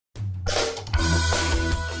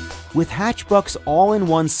With Hatchbuck's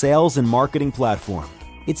all-in-one sales and marketing platform,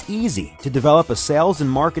 it's easy to develop a sales and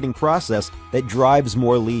marketing process that drives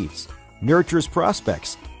more leads, nurtures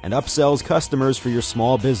prospects, and upsells customers for your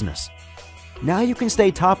small business. Now you can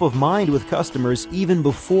stay top of mind with customers even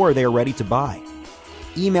before they are ready to buy.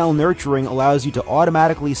 Email nurturing allows you to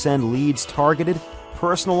automatically send leads targeted,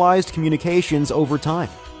 personalized communications over time,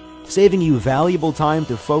 saving you valuable time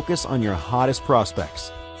to focus on your hottest prospects.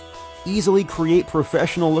 Easily create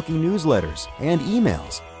professional-looking newsletters and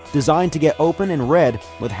emails designed to get open and read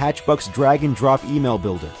with Hatchbuck's drag-and-drop email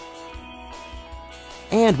builder.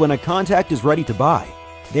 And when a contact is ready to buy,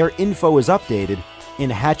 their info is updated in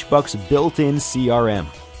Hatchbuck's built-in CRM.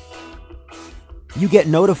 You get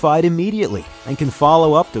notified immediately and can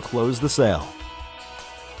follow up to close the sale.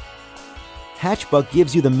 Hatchbuck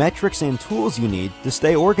gives you the metrics and tools you need to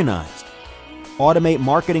stay organized, automate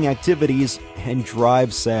marketing activities, and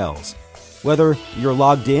drive sales, whether you're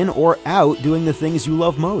logged in or out doing the things you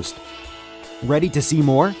love most. Ready to see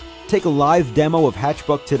more? Take a live demo of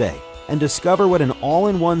Hatchbuck today and discover what an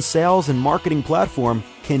all-in-one sales and marketing platform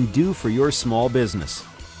can do for your small business.